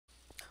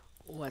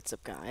What's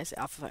up, guys?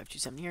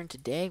 Alpha527 here, and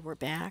today we're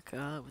back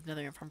with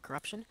another Inform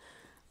Corruption.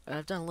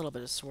 I've done a little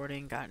bit of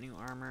sorting, got new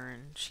armor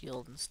and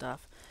shield and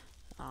stuff,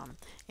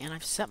 and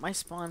I've set my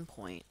spawn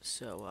point,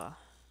 so,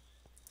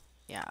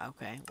 yeah,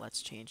 okay,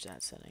 let's change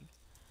that setting,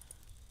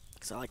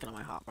 because I like it on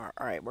my hotbar.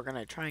 Alright, we're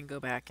gonna try and go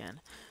back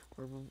in.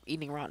 We're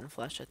eating rotten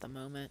flesh at the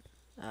moment.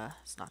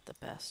 It's not the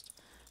best,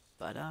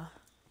 but,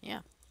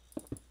 yeah.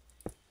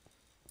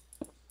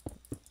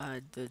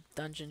 The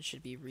dungeon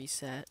should be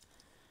reset,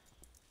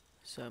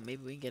 so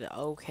maybe we can get a,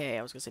 okay,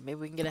 I was gonna say, maybe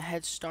we can get a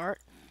head start.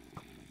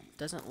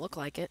 Doesn't look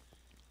like it.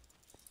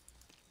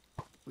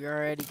 We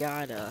already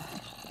got a...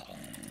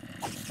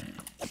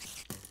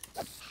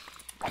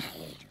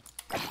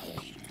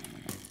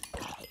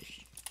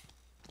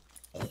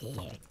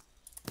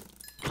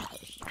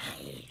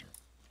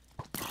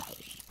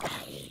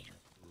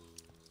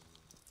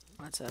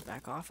 Let's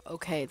back off.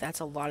 Okay,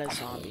 that's a lot of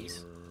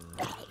zombies.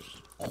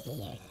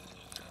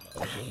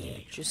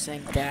 Just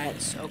saying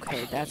that's...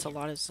 Okay, that's a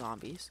lot of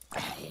zombies.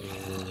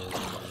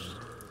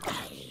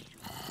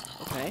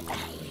 Okay.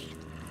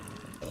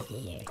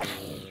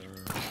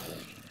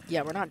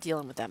 Yeah, we're not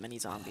dealing with that many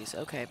zombies.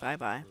 Okay,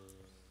 bye-bye.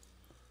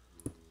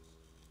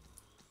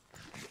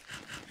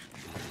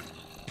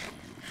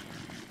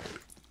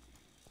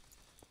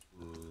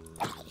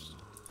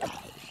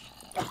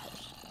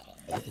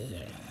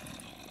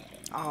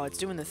 Oh, it's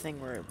doing the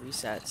thing where it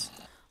resets.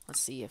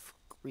 Let's see if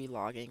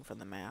relogging from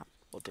the map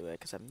will do it,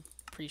 because I'm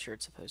pretty sure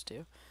it's supposed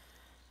to.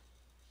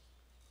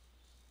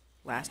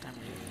 Last time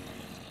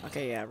we...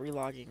 Okay, yeah,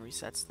 relogging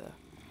resets the...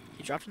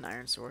 He dropped an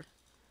iron sword.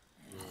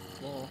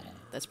 Lol,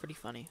 that's pretty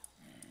funny.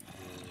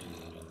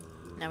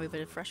 Now we have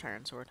a fresh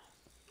iron sword.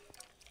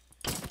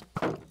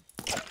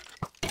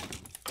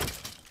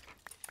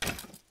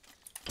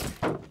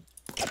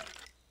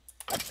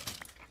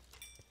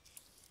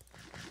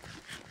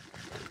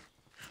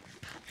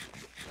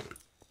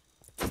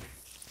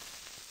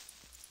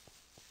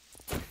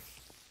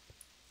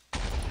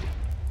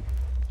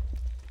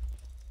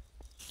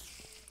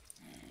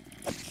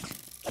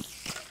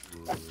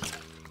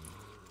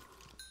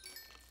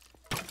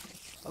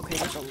 Okay,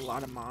 there's a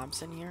lot of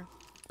mobs in here.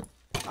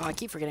 Oh, I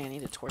keep forgetting I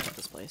need to torch up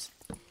this place,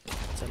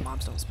 so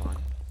mobs don't spawn.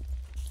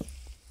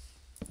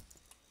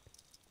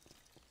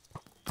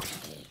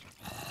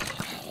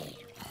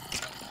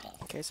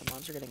 Okay, so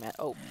mobs are getting mad.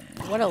 Oh,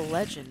 what a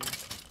legend.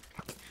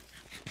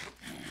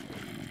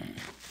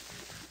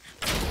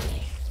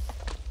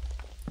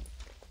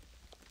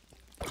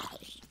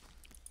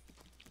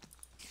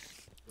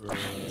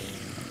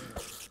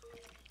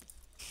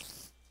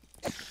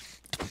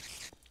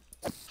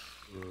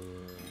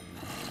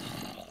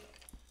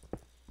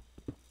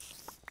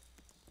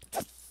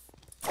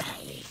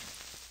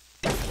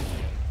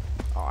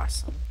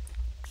 Awesome.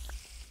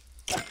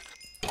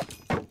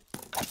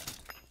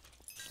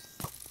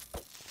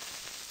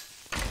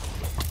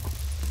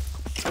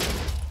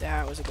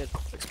 That was a good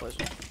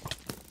explosion.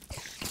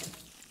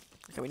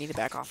 Okay, we need to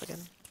back off again.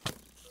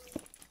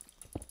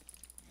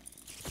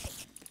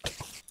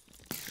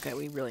 Okay,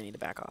 we really need to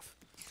back off.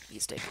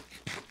 Eat steak.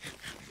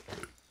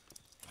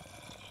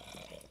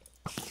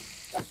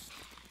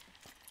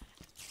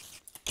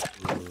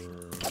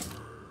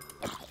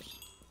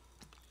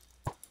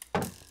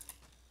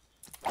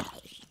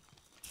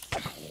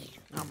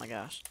 Oh my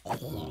gosh.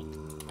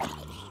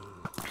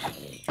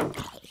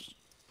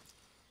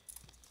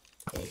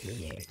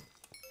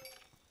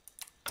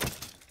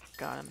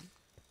 Got him.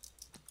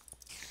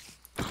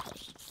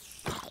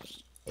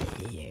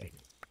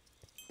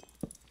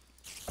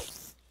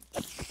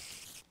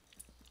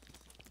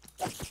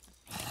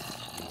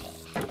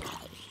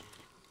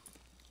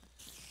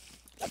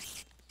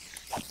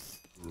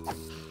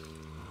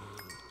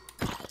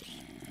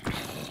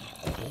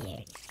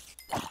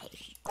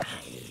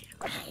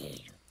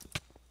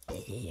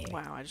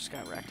 Wow, I just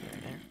got wrecked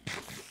right there.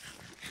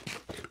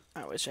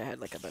 I wish I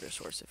had like a better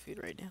source of food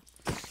right now.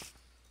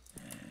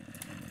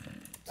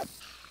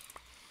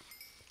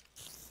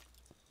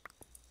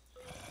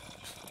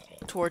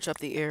 Torch up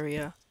the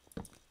area.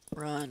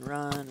 Run,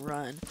 run,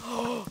 run.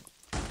 Oh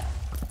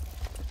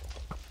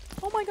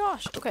my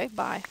gosh. Okay,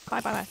 bye.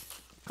 Bye, bye, bye.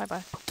 Bye,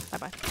 bye. Bye,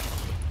 bye.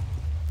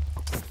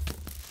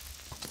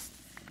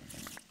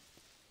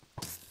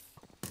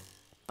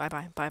 Bye,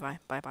 bye, bye, bye,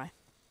 bye, bye.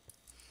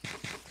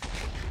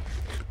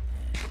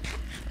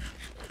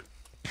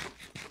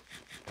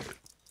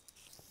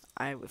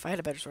 If I had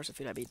a better source of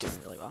food, I'd be doing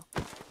really well.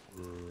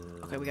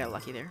 Okay, we got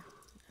lucky there.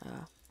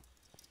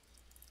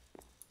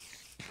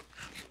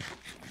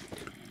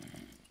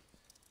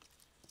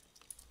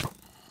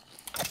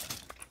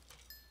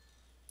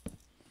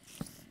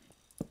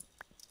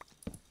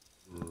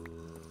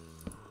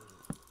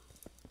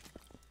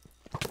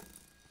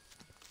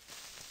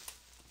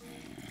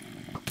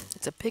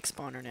 It's a pig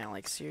spawner now,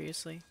 like,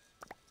 seriously?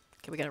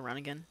 Okay, we gotta run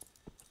again.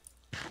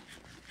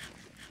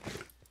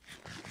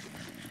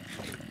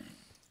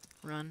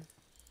 Run.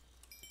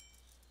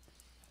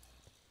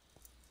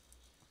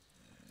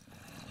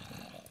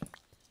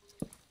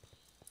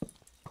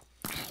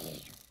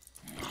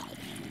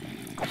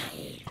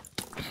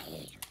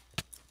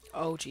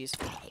 Oh, jeez.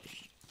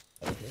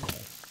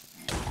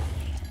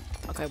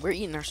 Okay, we're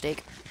eating our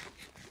steak.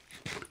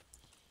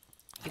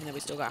 Even though we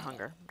still got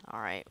hunger.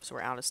 Alright, so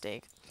we're out of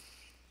steak.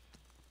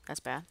 That's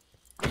bad.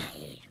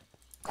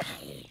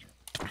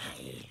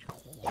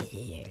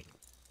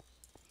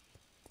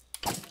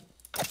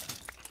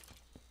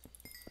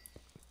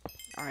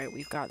 Alright,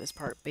 we've got this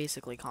part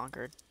basically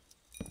conquered.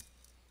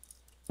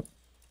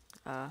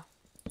 I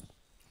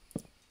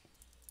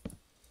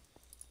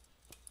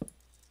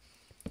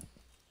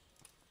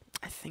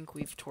think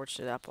we've torched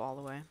it up all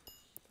the way.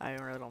 I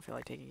really don't feel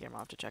like taking a camera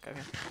off to check. Okay.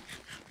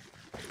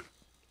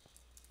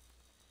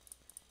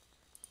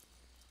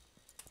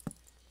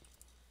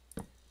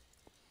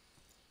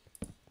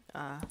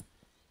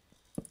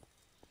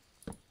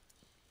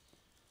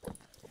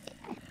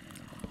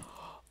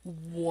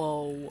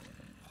 Whoa.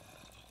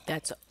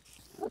 That's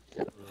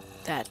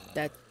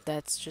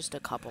just a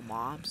couple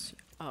mobs.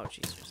 Oh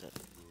jeez, there's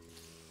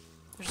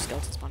a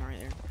skeleton spawner right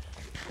there.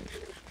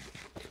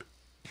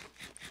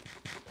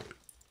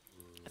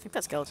 I think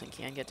that skeleton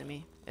can get to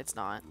me. It's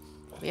not.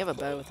 We have a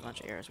bow with a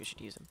bunch of arrows. We should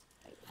use them.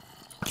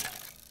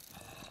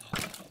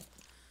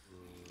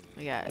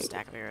 We got a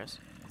stack of arrows.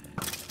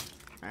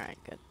 Alright,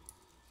 good.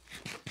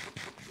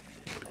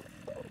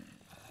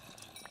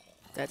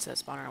 That's a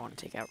spawner I want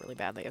to take out really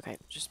badly. Okay,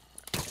 just...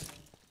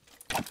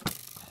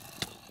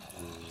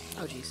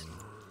 Oh, jeez.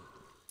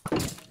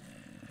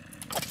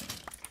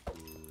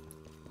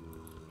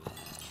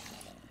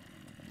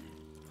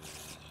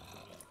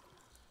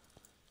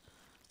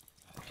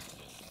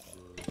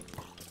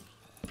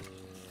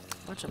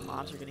 A bunch of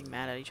mobs are getting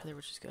mad at each other,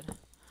 which is good.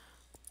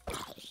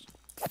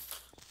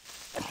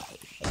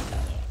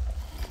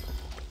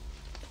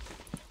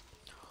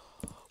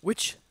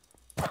 Which?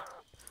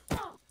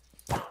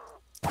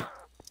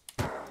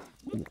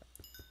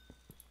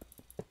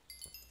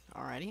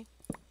 Alrighty.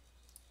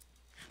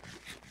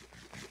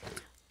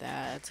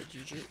 That's a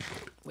GG.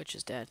 Witch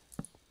is dead.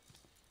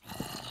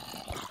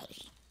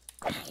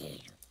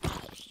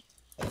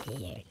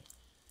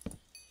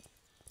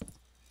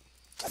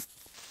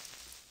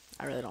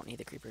 I really don't need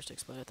the creepers to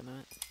explode at the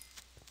moment.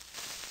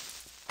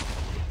 I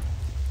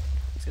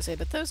was gonna say,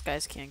 but those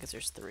guys can because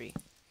there's 3.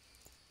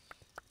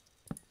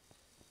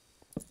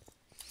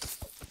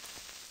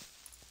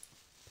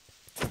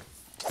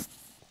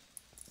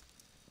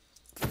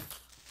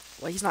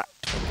 Well, he's not...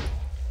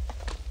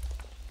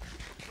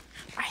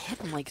 I hit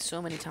him like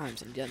so many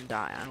times and he didn't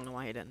die. I don't know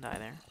why he didn't die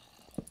there.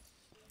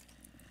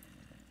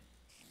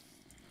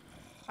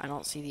 I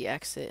don't see the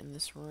exit in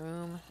this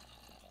room.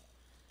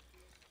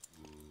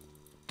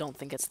 Don't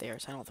think it's there,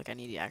 so I don't think I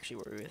need to actually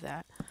worry with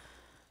that.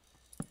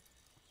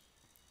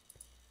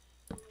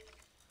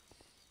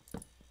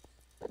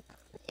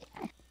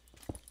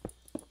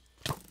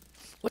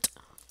 What?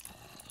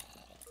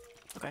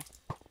 Okay.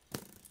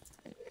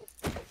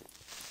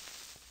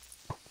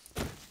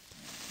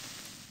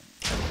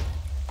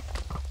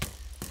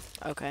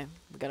 Okay,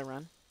 we gotta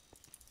run.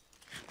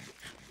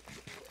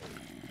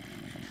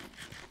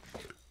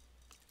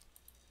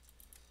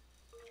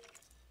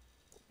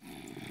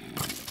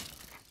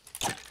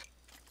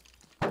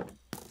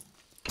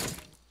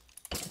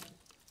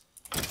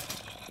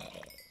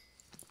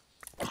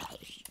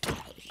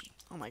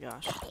 Oh my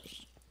gosh.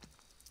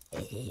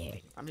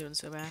 I'm doing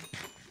so bad.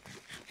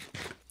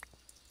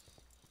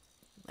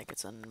 Like,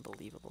 it's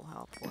unbelievable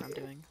how poor I'm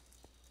doing.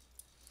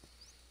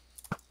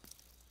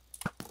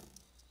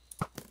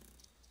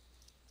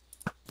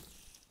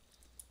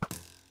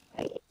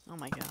 Oh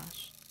my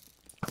gosh.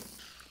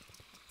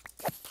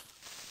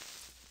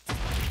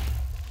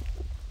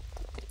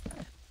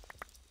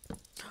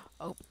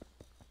 Oh.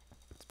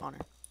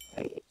 Spawner.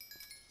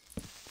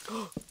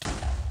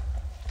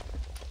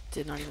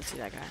 Did not even see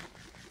that guy.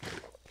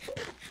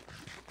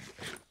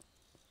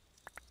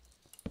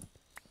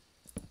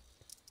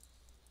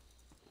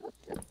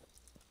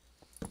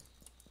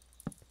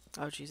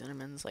 Oh jeez,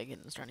 Enderman's like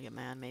starting to get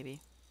mad,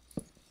 maybe.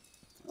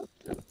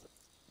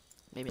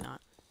 Maybe not.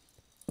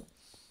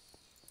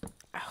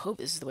 I hope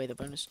this is the way the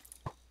bonus...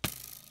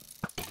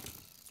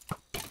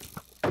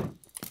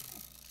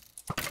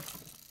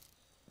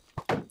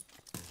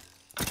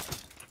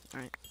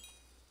 Alright.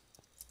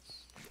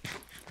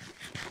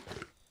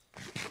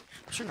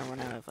 I'm sure I'll run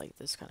out of like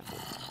this kind of food.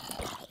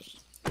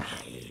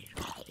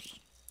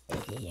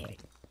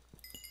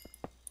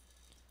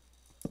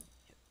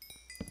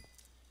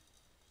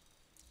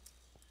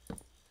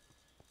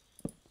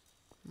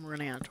 I'm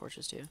running out of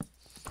torches too.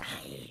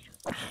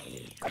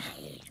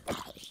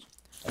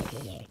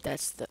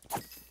 That's the...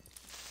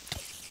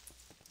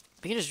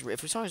 We can just...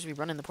 If as long as we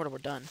run in the portal, we're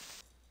done.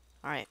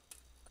 Alright.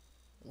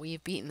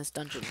 We've beaten this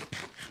dungeon.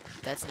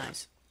 That's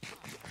nice.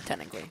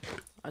 Technically.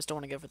 I still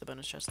want to go for the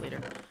bonus chest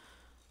later.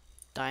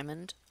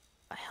 Diamond.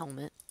 A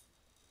helmet.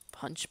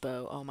 Punch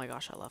bow. Oh my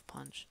gosh, I love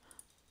punch.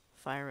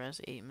 Fire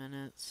res, 8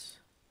 minutes.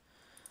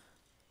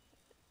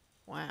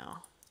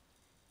 Wow.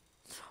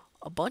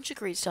 A bunch of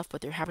great stuff, but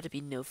there happened to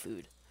be no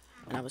food.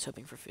 And I was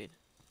hoping for food.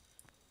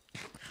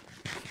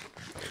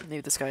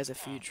 Maybe this guy has a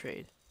food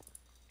trade.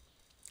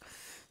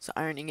 So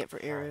iron ingot for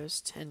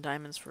arrows, 10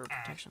 diamonds for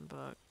protection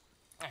book.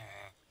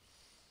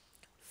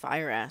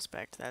 Fire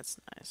aspect, that's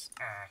nice.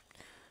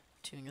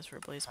 2 ingots for a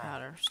blaze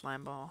powder,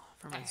 slime ball,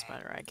 fermented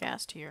spider eye,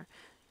 gas tier,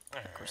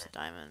 of course the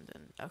diamond,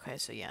 and okay,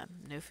 so yeah,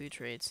 no food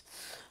trades.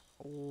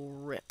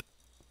 Rip.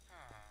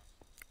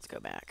 Let's go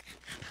back.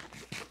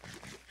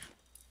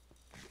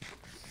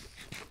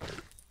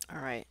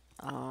 Alright,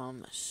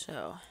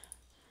 so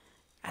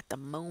at the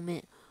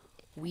moment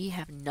we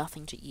have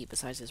nothing to eat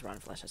besides this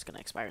rotten flesh that's gonna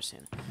expire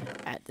soon.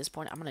 At this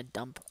point I'm gonna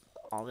dump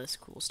all this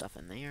cool stuff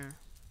in there.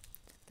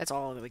 That's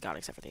all that we got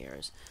except for the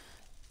arrows.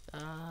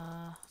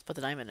 Let's put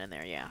the diamond in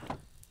there, yeah.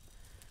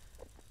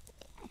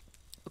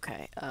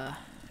 Okay, at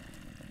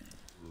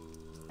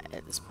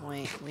this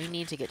point, we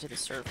need to get to the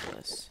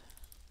surface.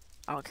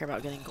 I don't care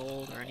about getting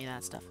gold or any of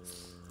that stuff.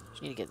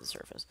 Just need to get to the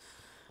surface.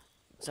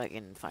 So I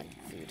can find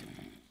food.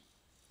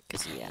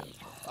 Cause, yeah.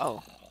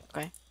 Oh,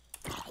 okay.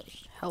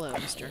 Hello,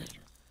 mister.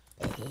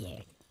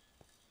 There's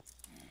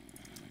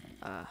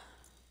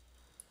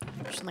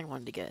something I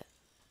wanted to get.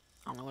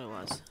 I don't know what it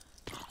was.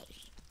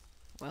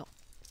 Well.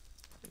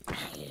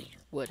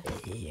 Wood.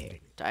 Okay,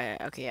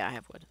 yeah, I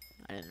have wood.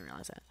 I didn't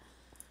realize that.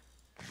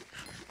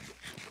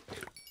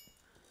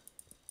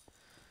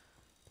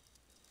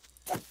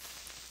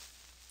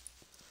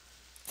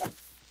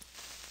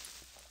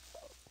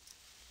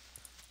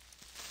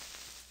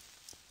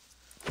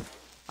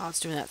 Oh, it's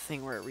doing that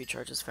thing where it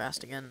recharges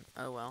fast again.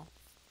 Oh well.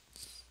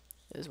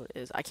 It is what it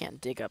is. I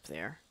can't dig up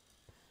there.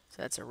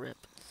 So that's a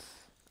rip.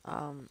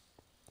 I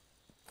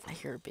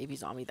hear a baby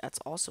zombie. That's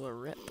also a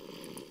rip.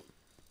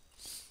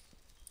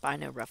 But I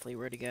know roughly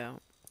where to go.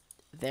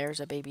 There's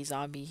a baby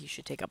zombie. He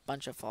should take a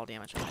bunch of fall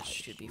damage, but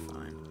should be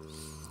fine.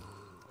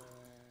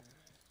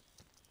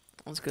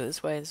 Let's go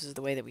this way. This is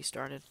the way that we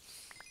started.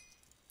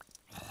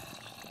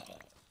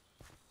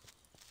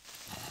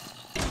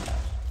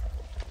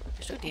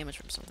 I took damage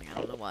from something. I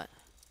don't know what.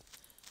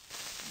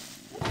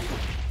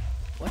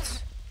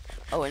 What?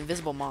 Oh,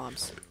 invisible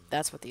mobs.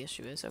 That's what the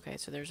issue is. Okay,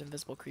 so there's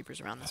invisible creepers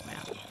around this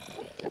map.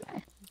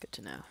 Good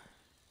to know.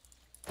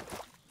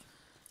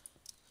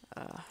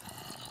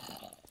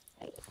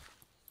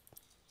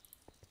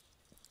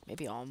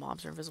 Maybe all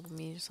mobs are invisible to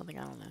me or something,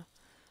 I don't know.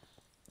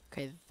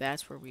 Okay,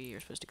 that's where we are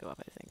supposed to go up,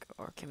 I think.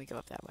 Or can we go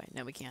up that way?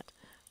 No, we can't.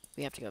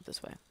 We have to go up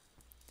this way.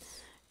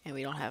 And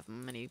we don't have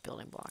many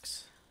building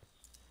blocks.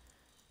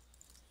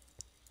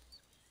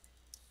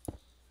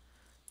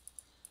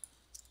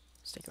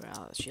 Let's take it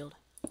out of the shield.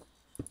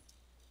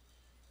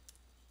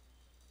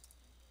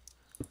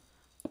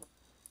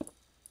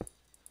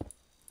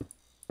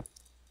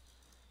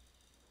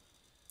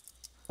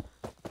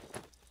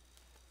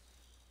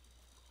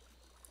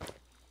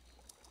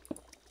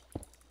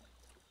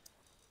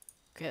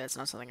 Okay, that's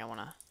not something I want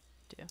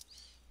to do.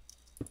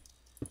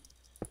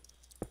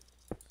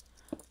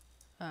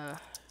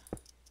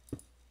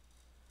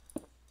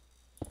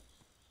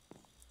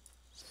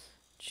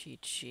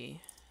 Chi.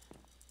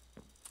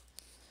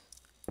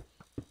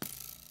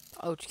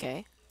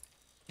 Okay.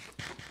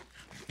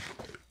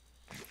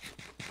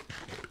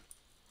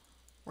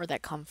 Where'd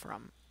that come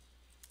from?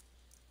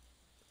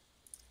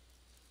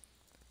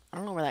 I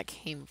don't know where that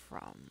came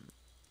from.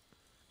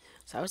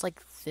 So I was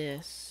like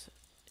this.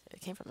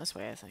 It came from this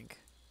way, I think.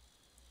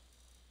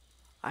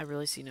 I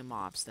really see no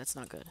mobs. That's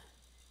not good.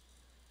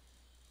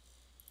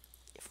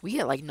 If we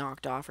get, like,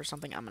 knocked off or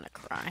something, I'm gonna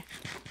cry.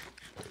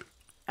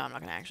 No, I'm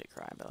not gonna actually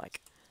cry, but,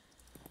 like...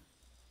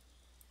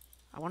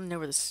 I want to know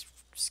where this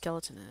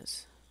skeleton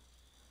is.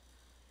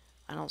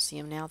 I don't see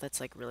him now. That's,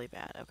 like, really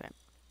bad. Okay.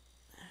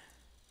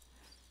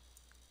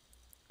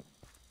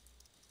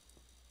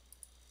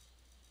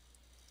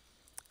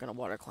 I'm gonna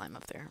water climb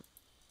up there.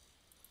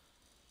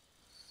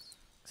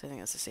 Because I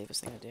think that's the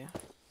safest thing to do.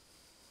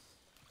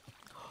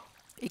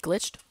 It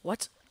glitched?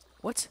 What?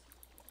 What?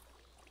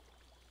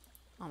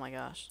 Oh my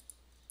gosh.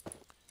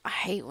 I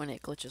hate when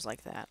it glitches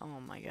like that. Oh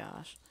my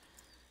gosh.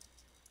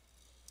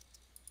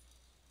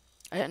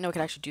 I didn't know it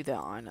could actually do that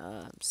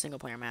on single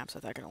player maps. I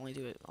thought I could only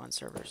do it on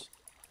servers.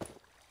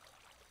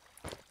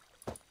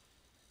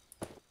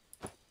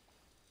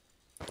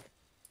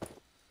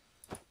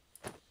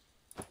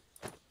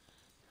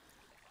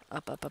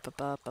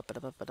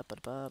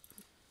 Up.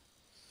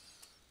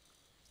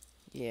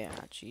 Yeah,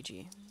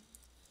 GG.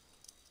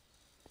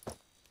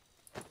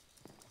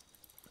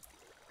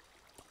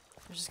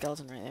 There's a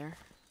skeleton right there.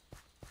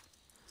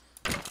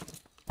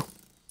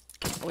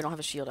 Oh, we don't have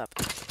a shield up.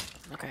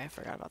 Okay, I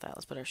forgot about that.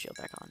 Let's put our shield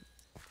back on.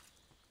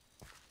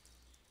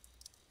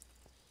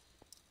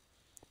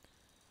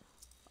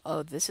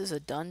 Oh, this is a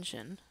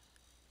dungeon.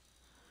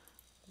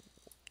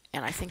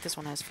 And I think this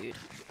one has food.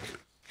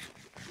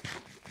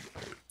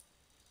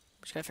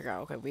 Just gotta figure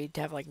out. Okay, we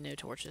have, like, no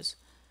torches.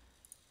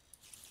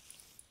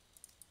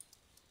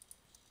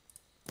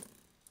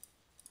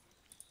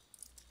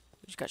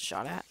 We just got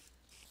shot at.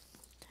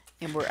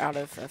 And we're out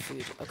of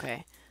food.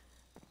 Okay.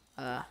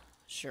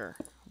 Sure.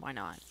 Why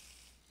not?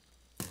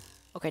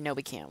 Okay, no,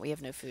 we can't. We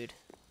have no food.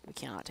 We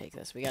cannot take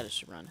this. We gotta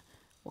just run.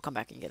 We'll come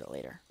back and get it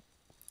later.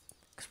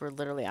 Because we're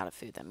literally out of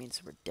food. That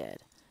means we're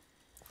dead.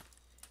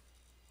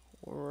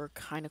 We're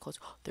kind of close.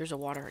 There's a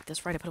water.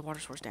 That's right, I put a water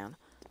source down.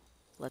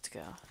 Let's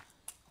go.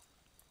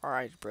 Or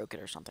I broke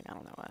it or something. I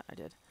don't know what I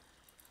did.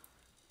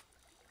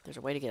 There's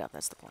a way to get up.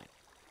 That's the point.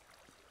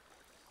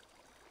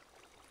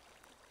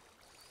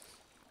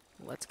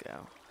 Let's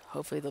go.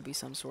 Hopefully there'll be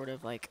some sort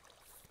of, like,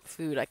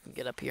 food I can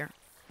get up here.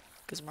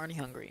 Because I'm already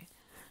hungry.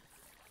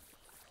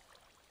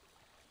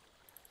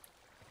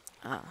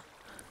 Ah.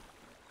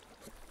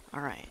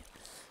 Alright.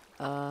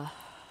 Bum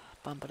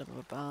ba da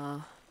ba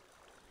ba.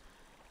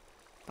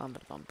 Bum ba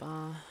da bum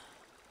ba.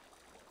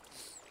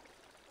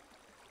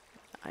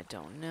 I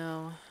don't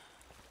know.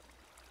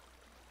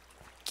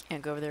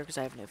 Can't go over there because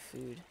I have no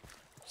food.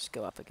 Just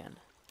go up again.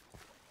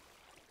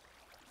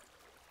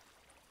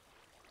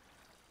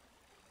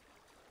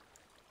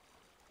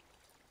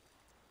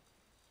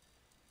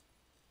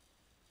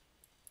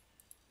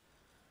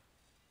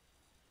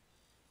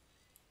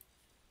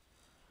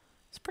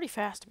 It's pretty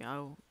fast. I mean,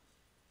 oh,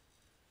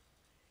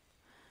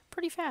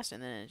 pretty fast,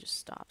 and then it just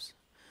stops.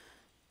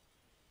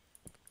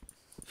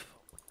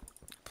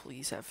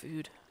 Please have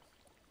food.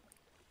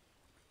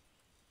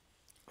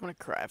 I'm gonna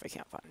cry if I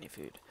can't find any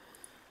food.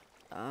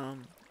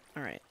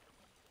 Alright.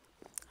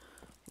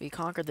 We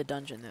conquered the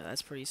dungeon, though.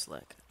 That's pretty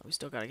slick. We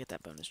still gotta get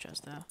that bonus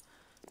chest, though.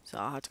 So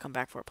I'll have to come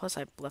back for it. Plus,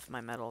 I left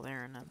my medal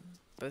there, and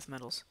both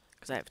medals.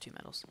 Because I have 2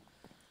 medals.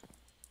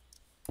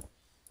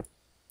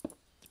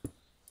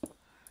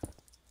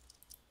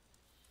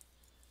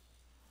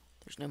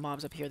 There's no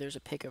mobs up here. There's a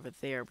pig over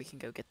there. We can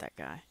go get that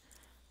guy.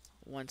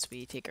 Once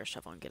we take our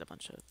shovel and get a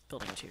bunch of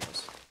building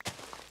materials.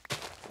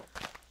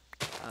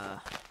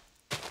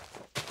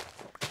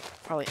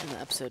 Probably in the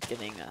episode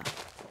getting the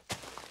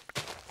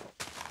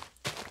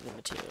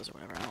materials or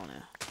whatever. I don't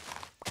know.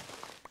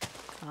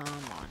 Come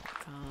on.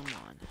 Come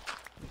on.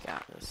 We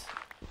got this.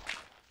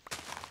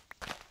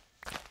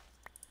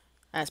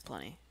 That's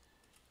plenty.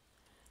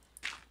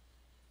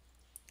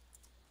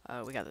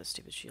 We got this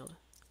stupid shield.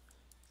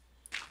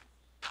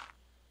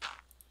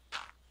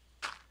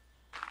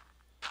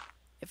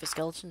 If a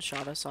skeleton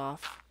shot us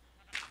off,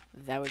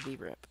 that would be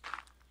rip.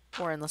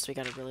 Or unless we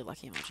got a really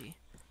lucky emoji.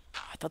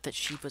 I thought that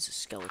sheep was a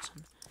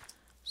skeleton.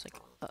 It's like,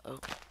 uh-oh.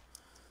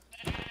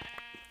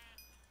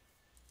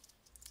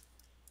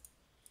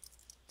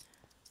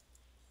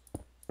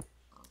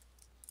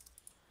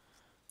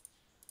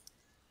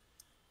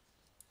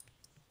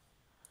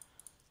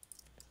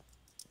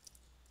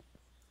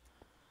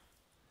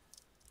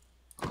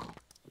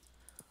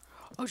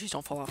 Oh, jeez,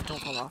 don't fall off.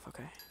 Don't fall off.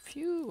 Okay.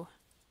 Phew.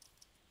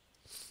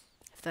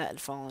 If that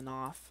had fallen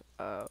off,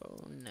 oh,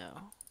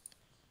 no.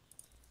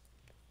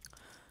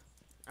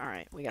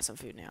 Alright, we got some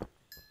food now.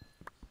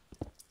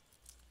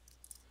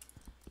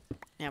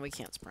 Now we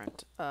can't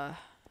sprint. I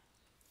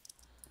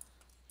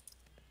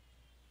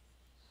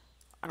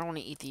don't want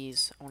to eat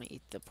these. I want to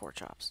eat the pork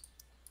chops.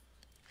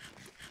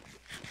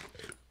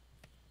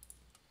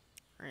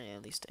 Or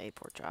at least a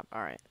pork chop.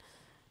 Alright.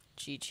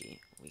 GG.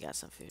 We got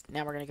some food.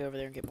 Now we're going to go over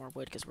there and get more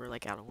wood because we're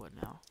like out of wood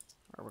now.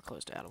 Or we're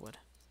close to out of wood.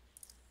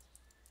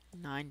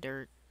 9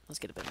 dirt. Let's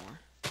get a bit more.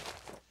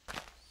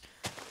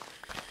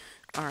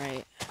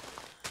 Alright.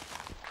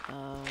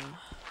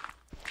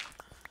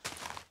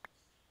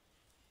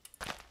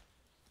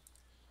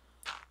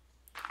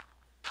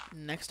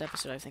 Next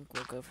episode, I think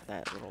we'll go for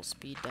that little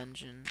speed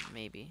dungeon,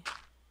 maybe.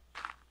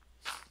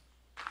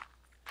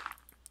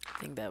 I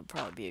think that would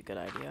probably be a good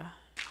idea.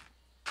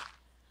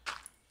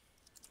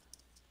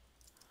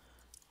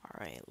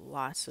 Alright,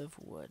 lots of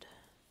wood.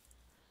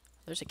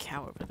 There's a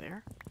cow over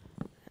there.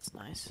 That's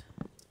nice.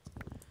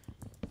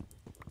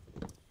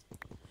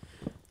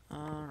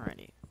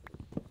 Alrighty.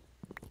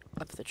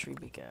 Up the tree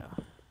we go.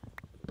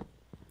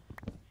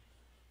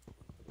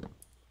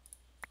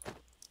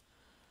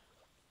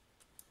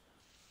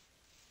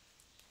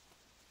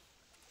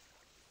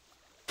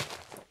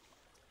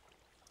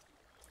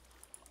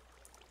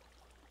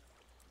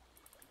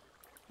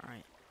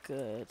 Alright,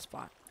 good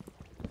spot.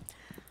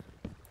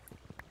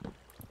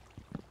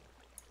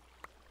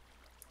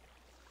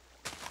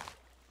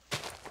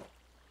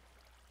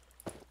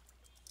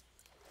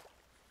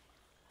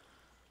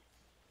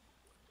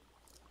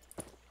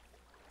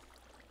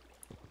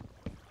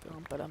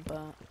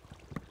 Ba-dum-ba.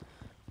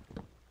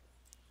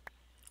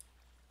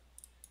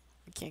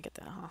 We can't get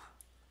that, huh?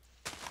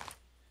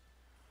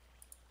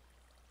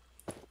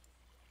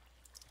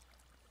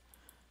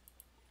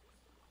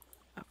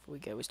 Up we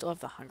go. We still have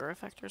the hunger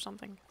effect or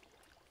something?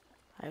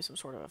 I have some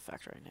sort of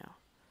effect right now.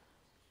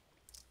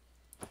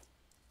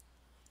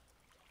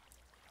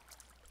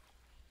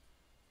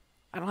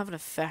 I don't have an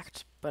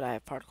effect, but I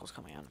have particles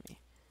coming out of me.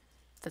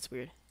 That's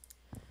weird.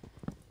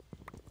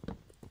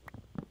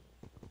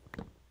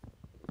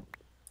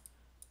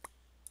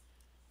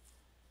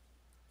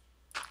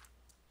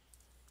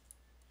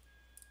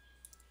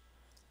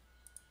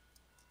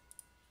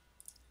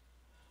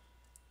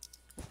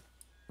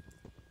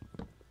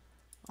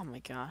 Oh my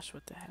gosh,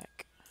 what the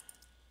heck?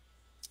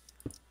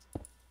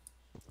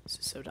 This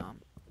is so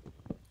dumb.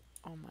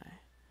 Oh my.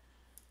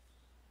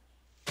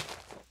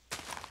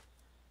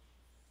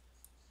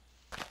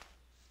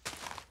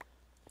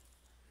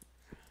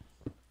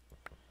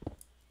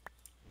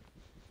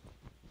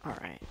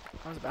 Alright.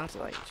 I was about to,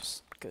 like,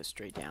 just go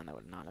straight down. That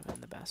would not have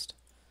been the best.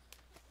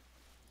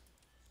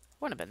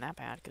 Wouldn't have been that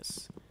bad,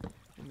 because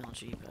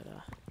MLG, but,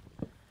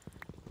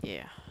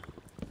 yeah.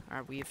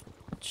 Alright, we've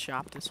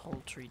chopped this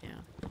whole tree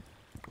down.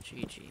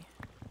 GG.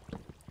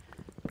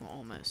 Well,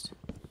 almost.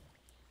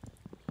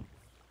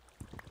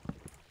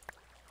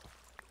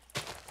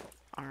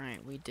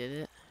 Alright, we did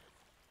it.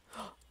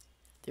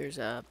 There's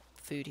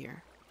food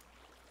here.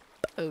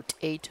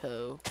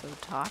 Potato.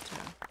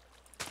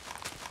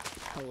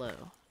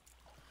 Hello.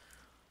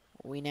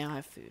 We now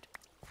have food.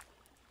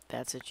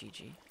 That's a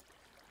GG.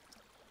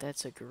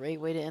 That's a great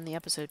way to end the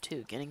episode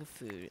too, getting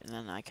food, and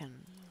then I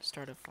can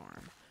start a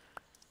farm.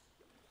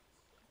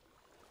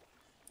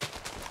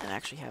 And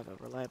actually have a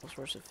reliable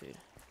source of food.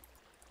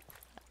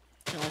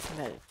 The only thing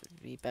that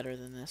would be better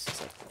than this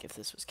is like if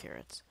this was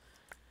carrots.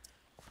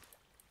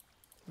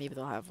 Maybe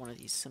they'll have one of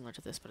these similar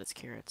to this, but it's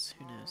carrots.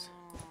 Who knows?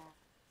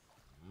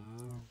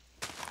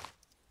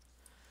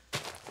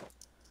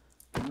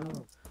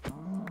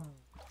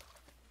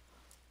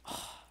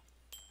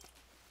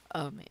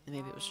 Oh,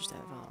 maybe it was just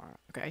that.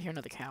 Okay, I hear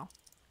another cow.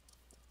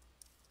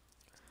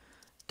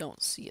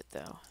 Don't see it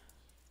though.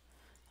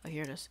 Oh,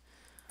 here it is.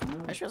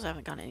 I sure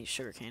haven't gotten any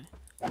sugarcane.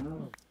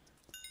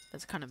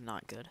 That's kind of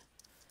not good.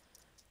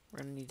 We're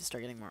gonna need to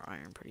start getting more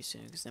iron pretty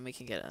soon, because then we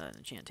can get an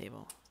enchant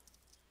table.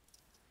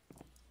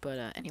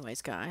 But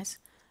anyways, guys,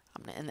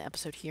 I'm gonna end the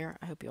episode here.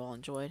 I hope you all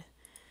enjoyed,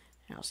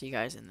 and I'll see you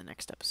guys in the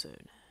next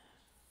episode.